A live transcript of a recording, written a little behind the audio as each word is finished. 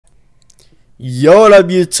Yo, what up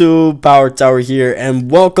YouTube, Power Tower here,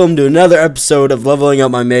 and welcome to another episode of leveling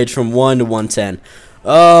up my mage from 1 to 110.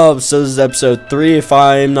 So this is episode 3 if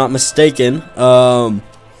I'm not mistaken. So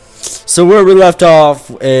where we left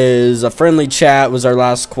off is a friendly chat was our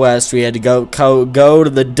last quest. We had to go to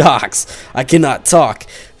the docks. I cannot talk.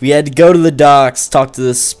 We had to go to the docks, talk to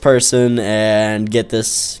this person, and get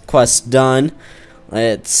this quest done.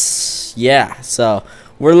 So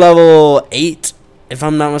we're level 8. If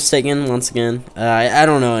I'm not mistaken, once again, I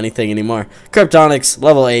don't know anything anymore. Kryptonics,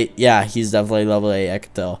 level 8. Yeah, he's definitely level 8, I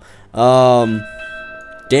could tell.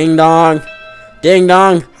 Ding dong. Ding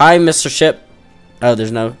dong. Hi, Mr. Ship. Oh,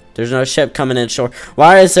 there's no ship coming in shore.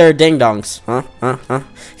 Why is there ding dongs? Huh?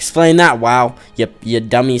 Explain that, wow. You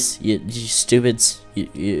dummies. You stupids.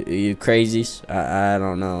 You crazies. I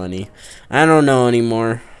don't know any. I don't know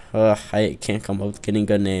anymore. Ugh, I can't come up with getting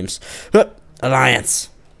good names. Alliance.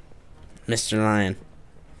 Mr. Lion.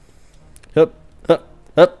 Hup.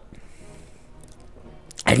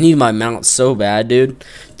 I need my mount so bad, dude.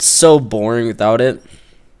 It's so boring without it.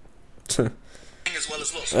 Video.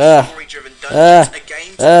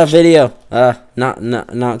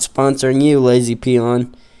 Not sponsoring you, lazy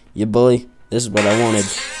peon. You bully. This is what I wanted.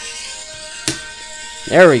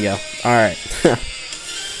 There we go. Alright.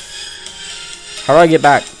 How do I get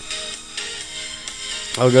back?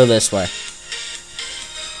 I'll go this way.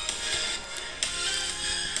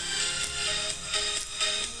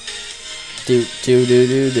 Do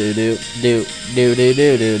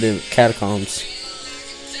catacombs.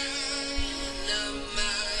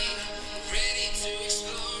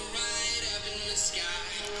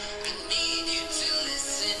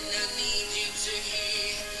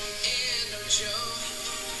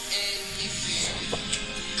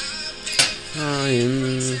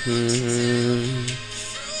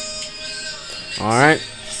 Alright,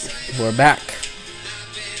 we're back.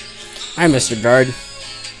 Hi, Mr. Guard.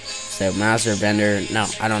 So, Master Bender. No,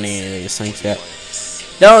 I don't need any of these things yet.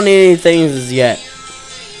 Don't need any things yet.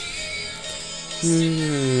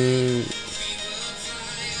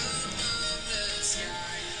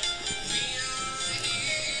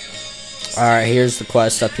 Alright, here's the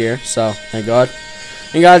quest up here. So, thank God.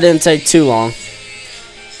 Thank God it didn't take too long.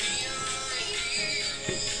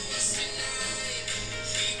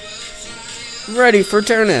 Ready for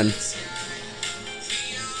turn in.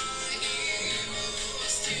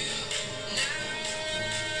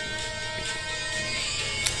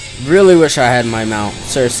 Really wish I had my mount.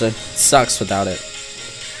 Seriously, it sucks without it.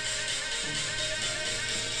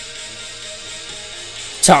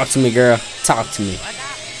 Talk to me, girl. Talk to me.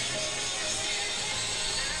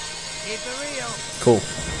 Cool.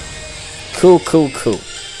 Cool.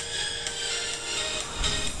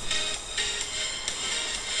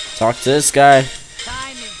 Talk to this guy.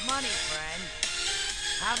 Time is money, friend.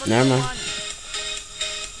 Never mind.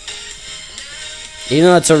 Even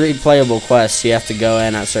though it's a replayable quest, you have to go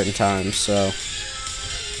in at certain times, so.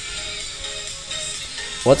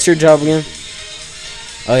 What's your job again?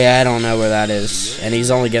 Oh yeah, I don't know where that is. And he's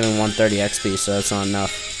only giving 130 XP, so that's not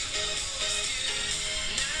enough.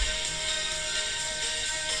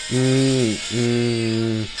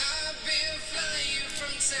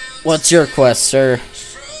 What's your quest, sir?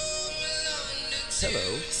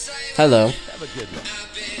 Hello. Have a good one.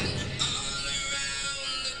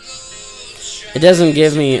 It doesn't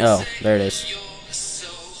give me. Oh, there it is.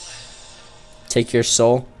 Take your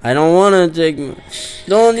soul. I don't want to take.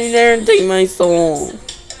 Don't you dare take my soul.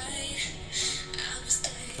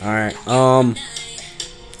 All right.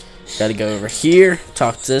 Gotta go over here.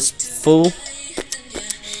 Talk to this fool.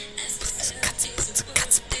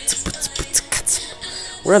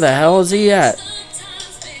 Where the hell is he at?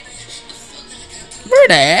 Where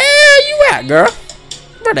the hell you at, girl?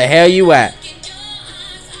 Where the hell you at?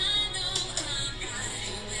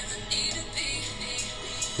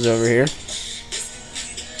 He's over here.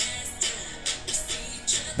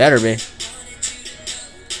 Better be.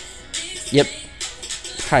 Yep.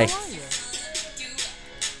 Hi.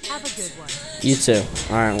 Have a good one. You too.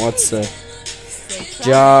 Alright, what's the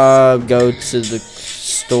job? Go to the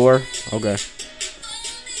store. Okay.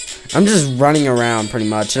 I'm just running around pretty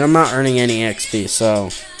much, and I'm not earning any XP, so.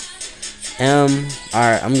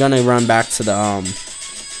 Alright, I'm gonna run back to the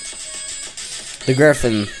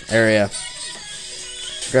Griffin area.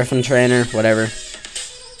 Griffin trainer, whatever.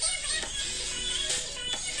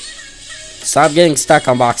 Stop getting stuck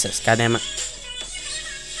on boxes, goddammit.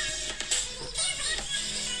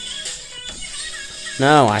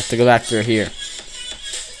 No, I have to go back through here.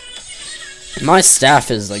 My staff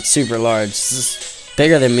is like super large. This is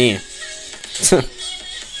bigger than me.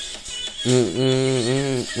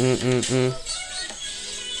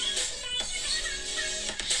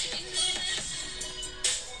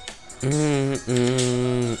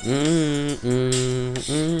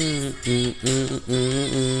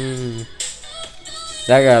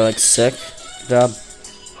 That guy looks sick. Good job.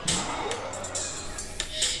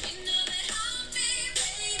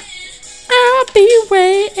 I'll be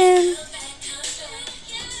waiting.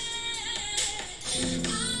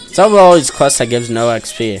 It's over all these quests that gives no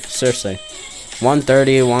XP. Seriously.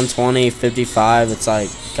 130, 120, 55. It's like,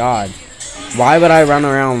 God. Why would I run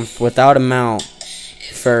around without a mount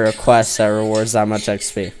for a quest that rewards that much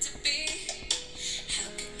XP?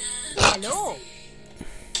 Hello.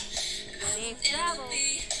 Safe travel.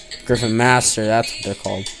 Griffin Master, that's what they're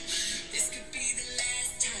called.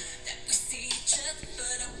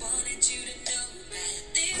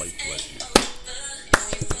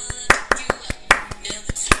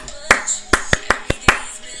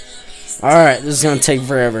 Alright, this is gonna take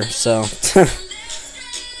forever, so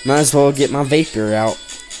might as well get my vapor out.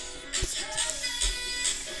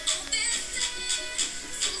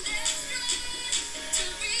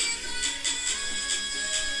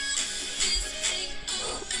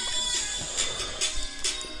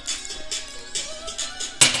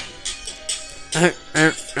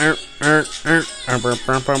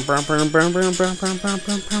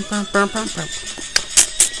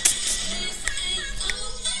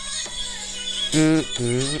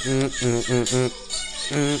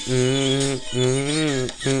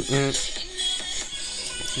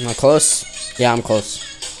 Am I close? Yeah, I'm close.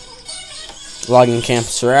 Logging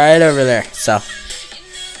camp's right over there, so.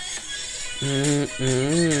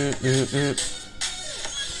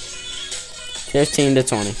 15 to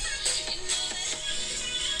 20.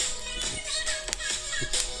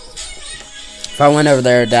 If I went over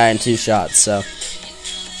there, I'd die in 2 shots, so.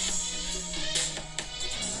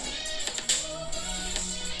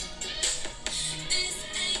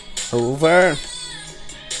 Over.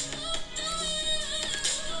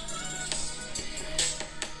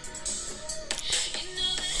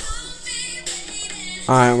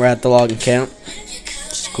 Alright, we're at the logging camp.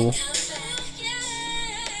 Which is cool.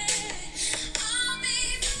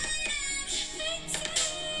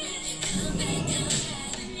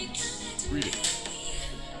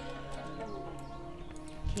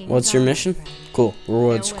 What's your mission? Cool.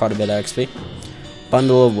 Rewards quite a bit of XP.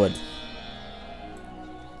 Bundle of wood.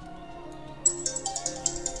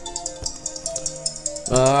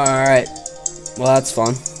 Alright. Well, that's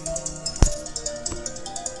fun.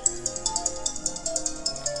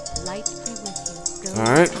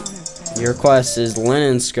 Alright. Your quest is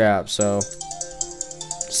linen scrap, so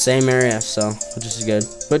same area, so which is good.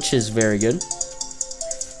 Which is very good.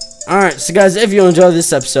 Alright, so guys, if you enjoyed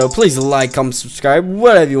this episode, please like, comment, subscribe,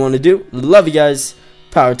 whatever you want to do. Love you guys.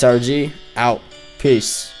 PowerTowerG out.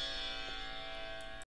 Peace.